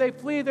weeping as they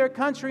flee their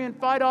country and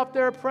fight off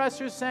their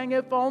oppressors, saying,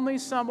 if only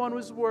someone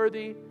was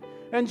worthy.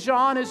 And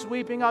John is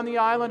weeping on the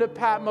island of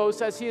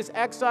Patmos as he is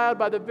exiled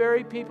by the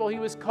very people he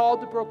was called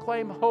to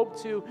proclaim hope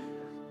to.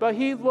 But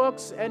he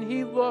looks and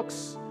he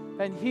looks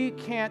and he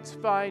can't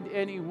find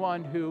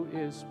anyone who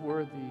is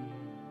worthy.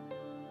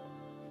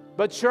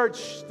 But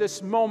church,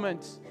 this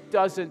moment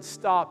doesn't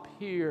stop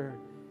here.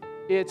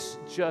 It's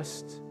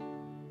just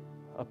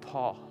a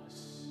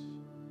pause.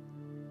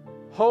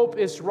 Hope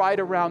is right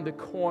around the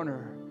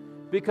corner,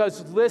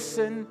 because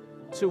listen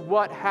to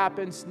what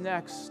happens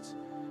next.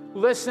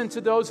 Listen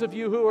to those of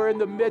you who are in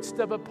the midst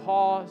of a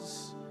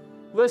pause.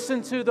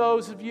 Listen to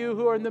those of you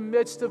who are in the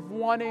midst of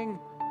wanting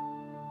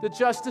the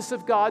justice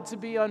of God to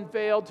be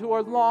unveiled, who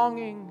are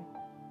longing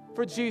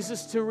for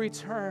Jesus to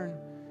return.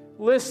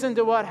 Listen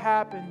to what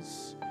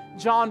happens.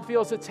 John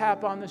feels a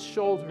tap on the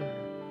shoulder,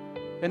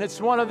 and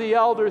it's one of the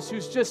elders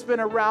who's just been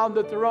around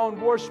the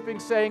throne worshiping,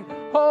 saying,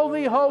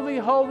 "Holy, holy,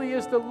 holy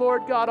is the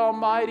Lord God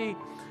Almighty."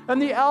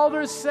 And the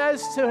elder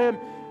says to him,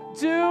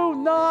 "Do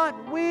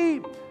not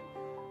weep.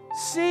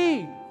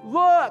 See,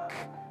 look,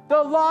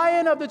 the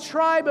Lion of the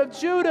tribe of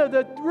Judah,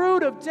 the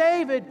Root of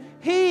David,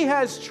 he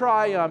has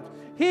triumphed.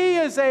 He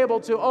is able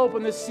to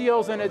open the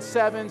seals and its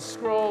 7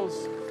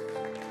 scrolls."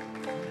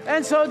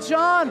 And so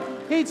John,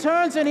 he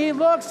turns and he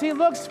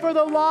looks for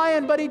the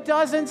lion, but he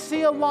doesn't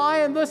see a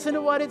lion. Listen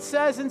to what it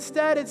says.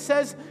 Instead, it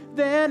says,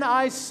 "Then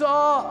I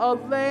saw a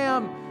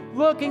lamb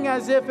looking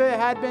as if it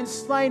had been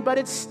slain, but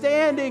it's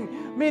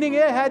standing," meaning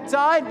it had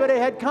died, but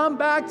it had come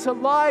back to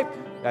life.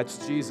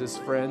 That's Jesus,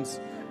 friends.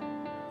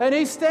 And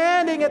he's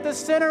standing at the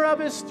center of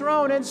his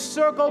throne,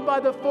 encircled by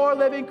the 4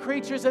 living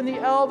creatures and the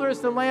elders.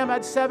 The Lamb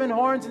had 7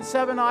 horns and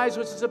 7 eyes,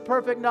 which is a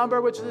perfect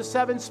number, which is the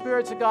 7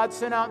 spirits that God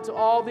sent out to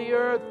all the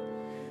earth.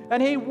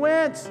 And he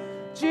went,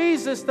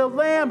 Jesus, the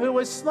Lamb who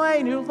was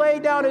slain, who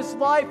laid down his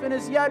life and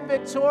is yet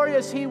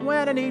victorious, he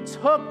went and he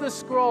took the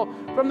scroll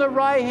from the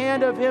right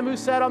hand of him who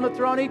sat on the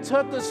throne. He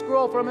took the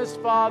scroll from his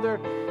Father.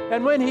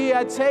 And when he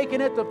had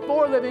taken it, the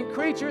 4 living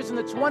creatures and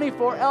the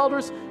 24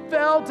 elders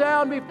fell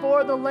down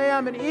before the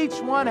Lamb, and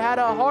each one had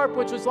a harp,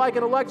 which was like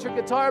an electric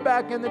guitar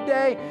back in the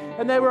day.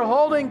 And they were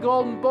holding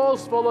golden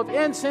bowls full of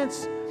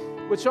incense,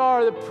 which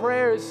are the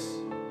prayers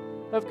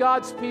of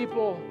God's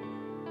people.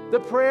 The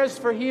prayers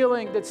for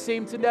healing that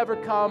seemed to never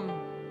come.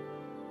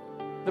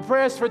 The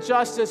prayers for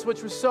justice,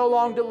 which were so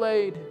long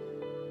delayed.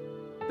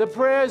 The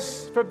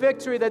prayers for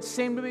victory that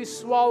seemed to be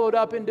swallowed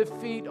up in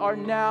defeat are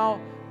now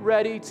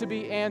ready to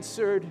be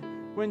answered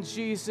when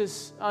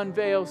Jesus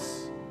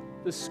unveils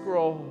the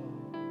scroll.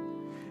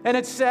 And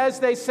it says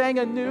they sang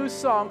a new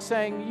song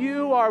saying,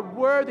 "You are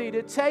worthy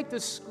to take the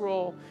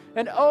scroll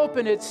and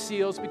open its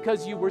seals,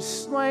 because you were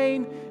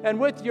slain, and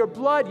with your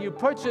blood you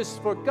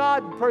purchased for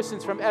God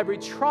persons from every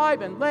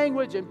tribe and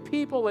language and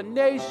people and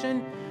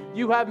nation.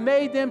 You have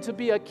made them to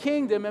be a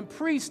kingdom and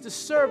priests to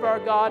serve our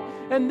God,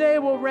 and they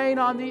will reign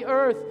on the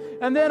earth."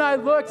 And then I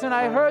looked and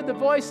I heard the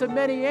voice of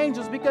many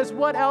angels, because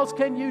what else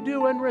can you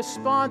do in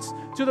response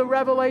to the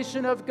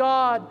revelation of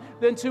God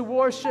than to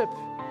worship?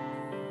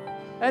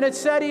 And it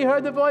said he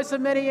heard the voice of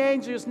many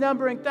angels,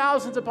 numbering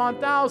thousands upon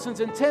thousands,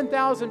 and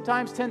 10,000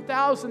 times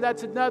 10,000.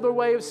 That's another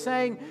way of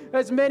saying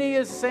as many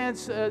as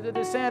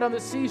the sand on the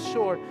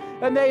seashore.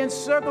 And they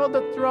encircled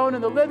the throne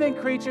and the living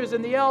creatures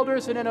and the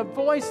elders, and in a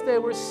voice they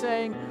were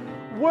saying,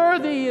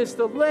 "Worthy is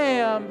the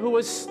Lamb who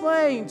was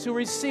slain to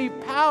receive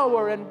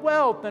power and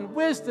wealth and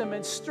wisdom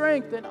and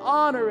strength and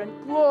honor and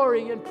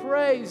glory and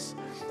praise."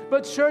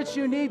 But church,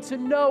 you need to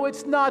know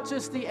it's not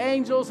just the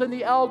angels and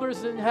the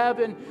elders in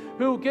heaven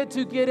who get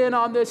in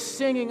on this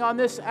singing, on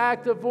this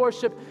act of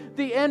worship.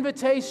 The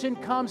invitation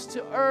comes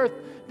to earth.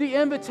 The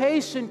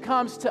invitation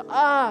comes to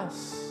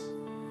us.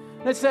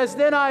 And it says,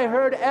 "Then I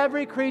heard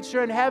every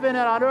creature in heaven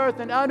and on earth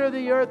and under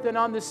the earth and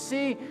on the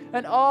sea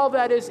and all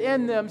that is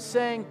in them,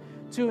 saying,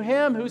 'To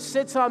him who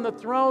sits on the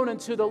throne and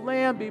to the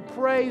Lamb be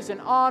praise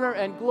and honor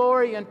and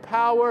glory and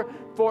power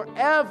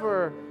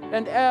forever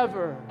and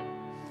ever.'"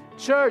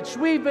 Church,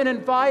 we've been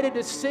invited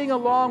to sing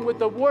along with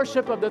the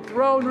worship of the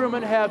throne room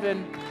in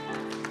heaven.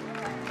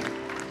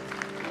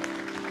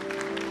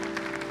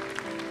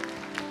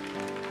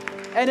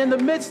 And in the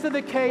midst of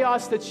the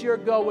chaos that you're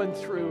going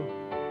through,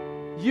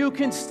 you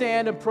can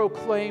stand and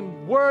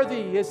proclaim,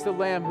 "Worthy is the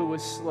Lamb who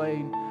was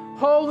slain.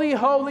 Holy,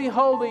 holy,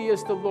 holy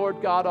is the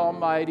Lord God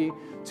Almighty.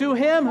 To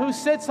him who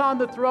sits on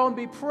the throne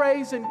be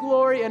praise and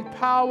glory and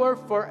power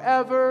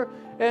forever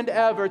and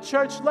ever."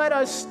 Church, let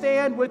us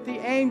stand with the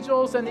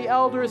angels and the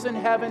elders in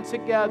heaven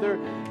together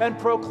and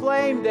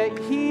proclaim that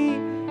he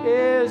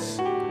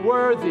is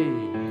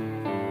worthy.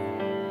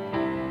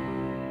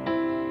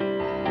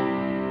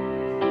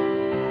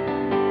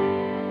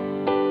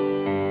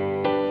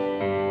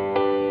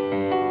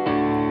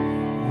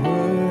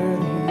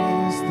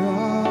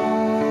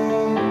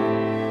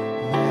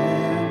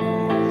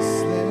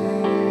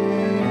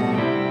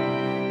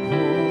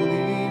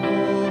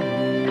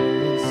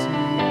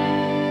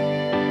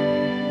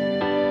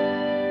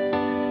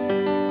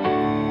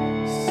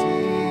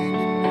 Sing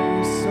a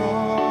new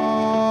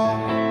song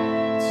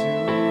to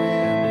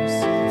him who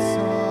sits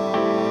on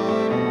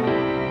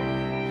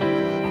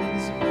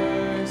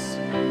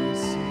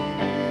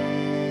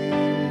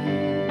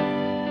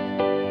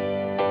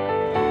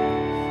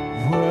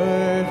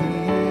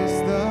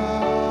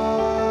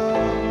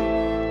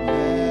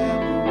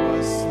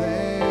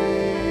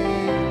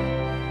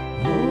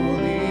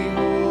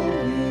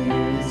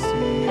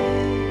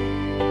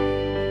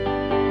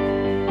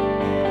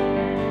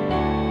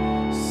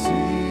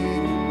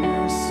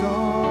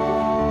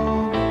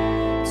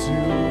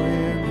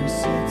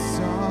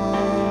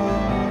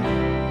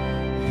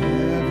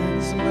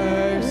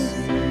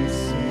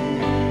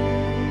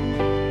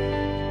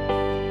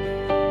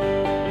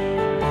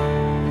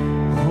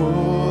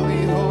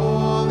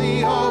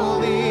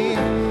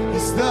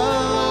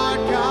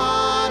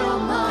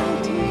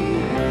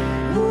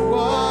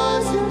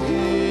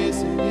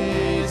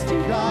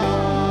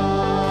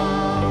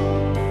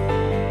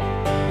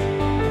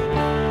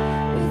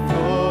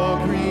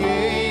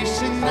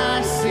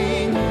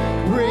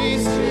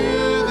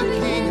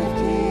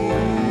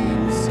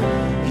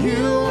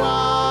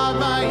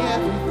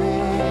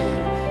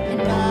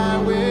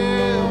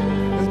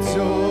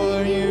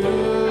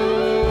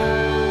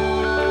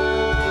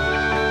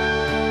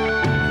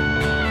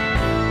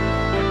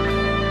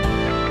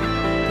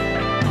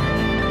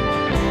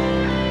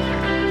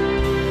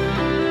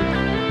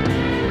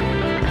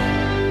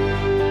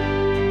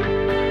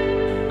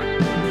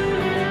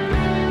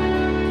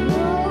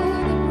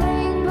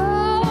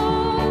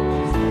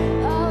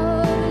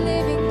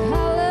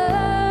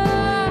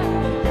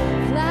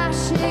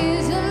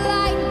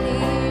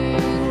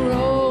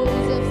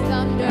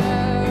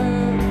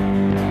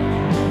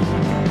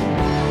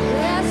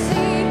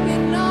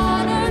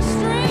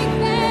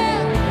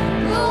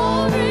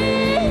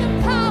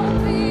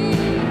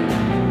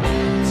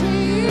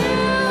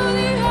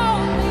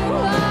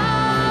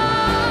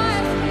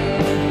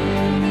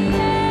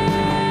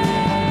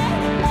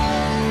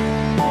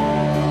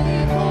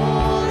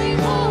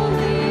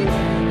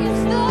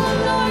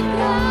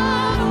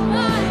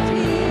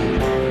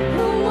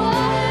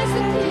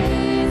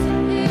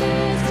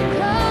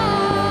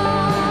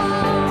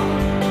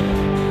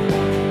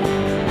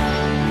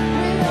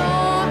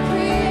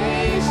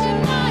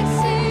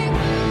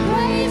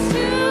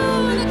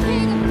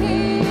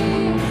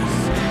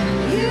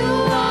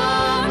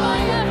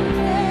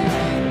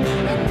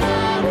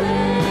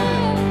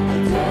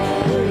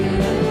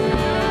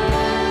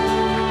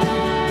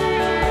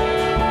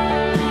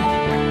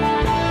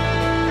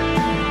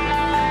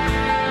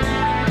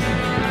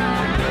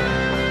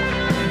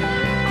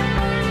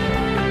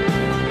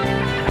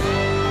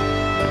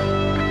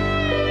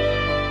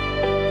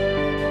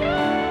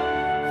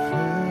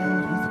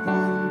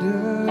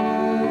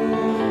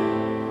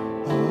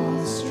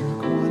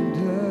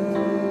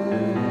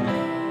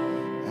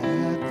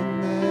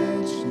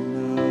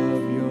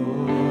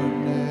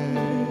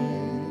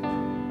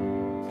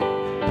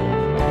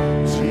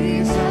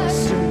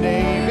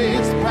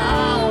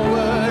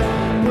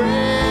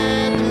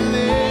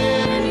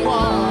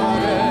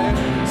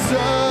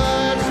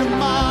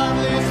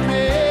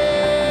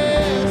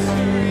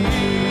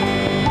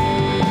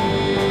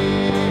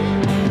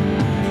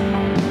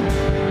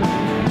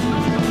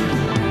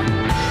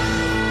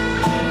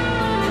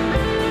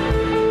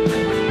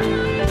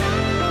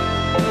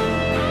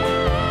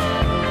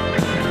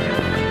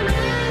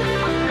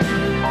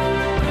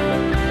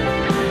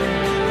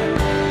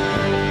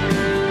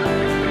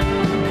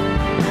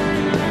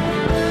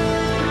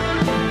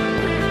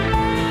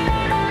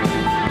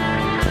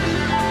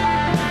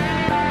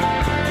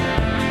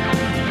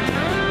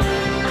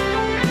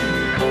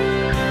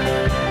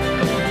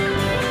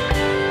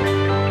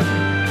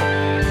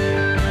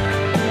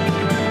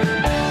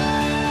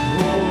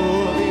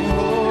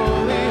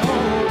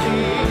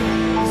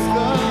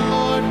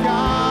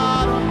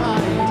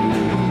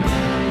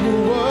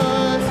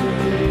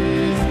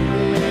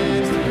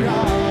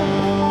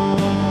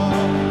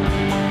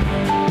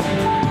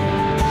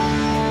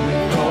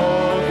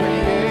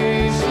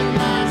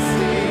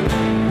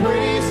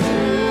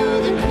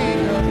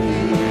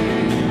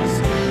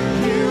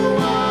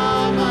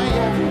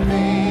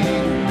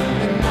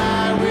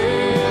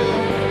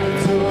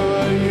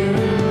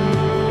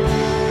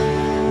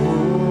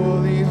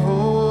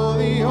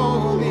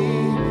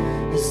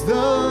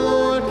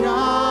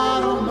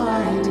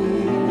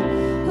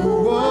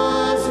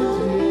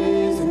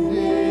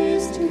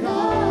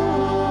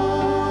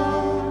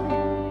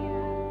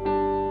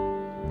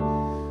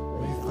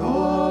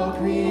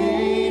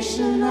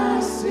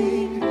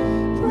sing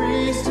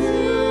praise to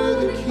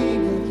the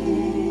King of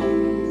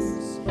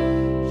Kings.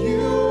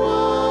 You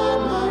are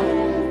my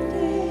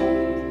everything,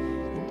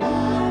 and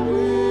I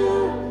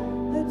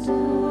will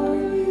adore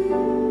you.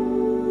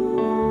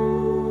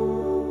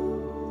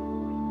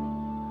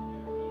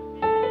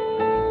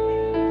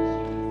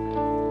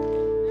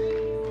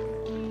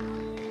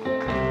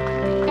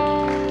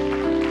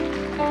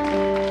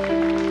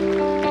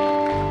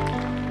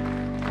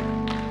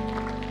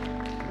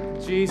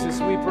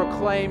 Jesus, we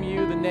proclaim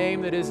you, the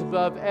name that is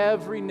above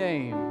every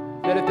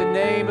name, that at the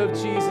name of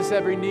Jesus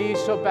every knee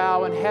shall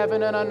bow in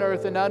heaven and on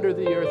earth and under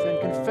the earth, and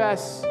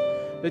confess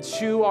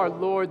that you are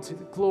Lord, to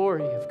the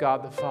glory of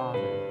God the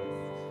Father.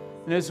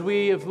 And as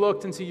we have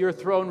looked into your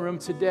throne room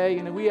today,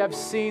 and we have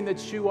seen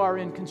that you are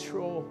in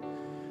control,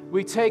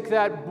 we take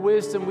that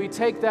wisdom, we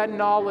take that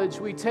knowledge,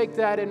 we take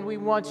that, and we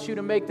want you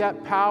to make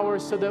that power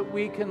so that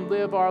we can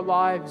live our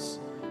lives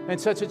in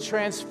such a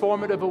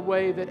transformative a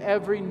way that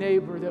every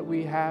neighbor that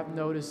we have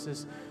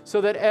notices,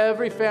 so that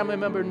every family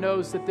member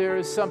knows that there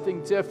is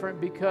something different,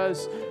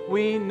 because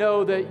we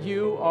know that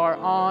you are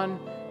on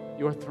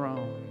your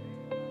throne.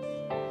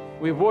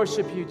 We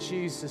worship you,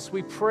 Jesus.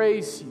 We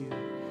praise you.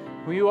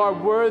 You are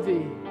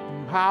worthy.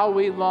 How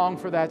we long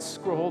for that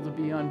scroll to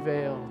be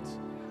unveiled.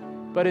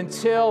 But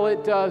until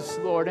it does,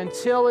 Lord,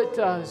 until it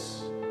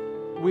does,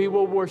 we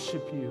will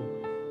worship you.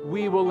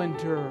 We will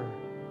endure.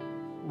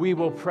 We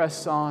will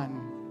press on,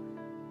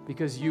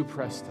 because you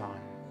pressed on.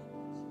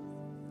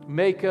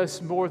 Make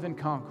us more than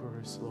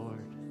conquerors,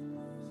 Lord.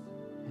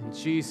 In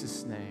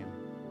Jesus' name,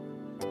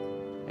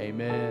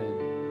 amen.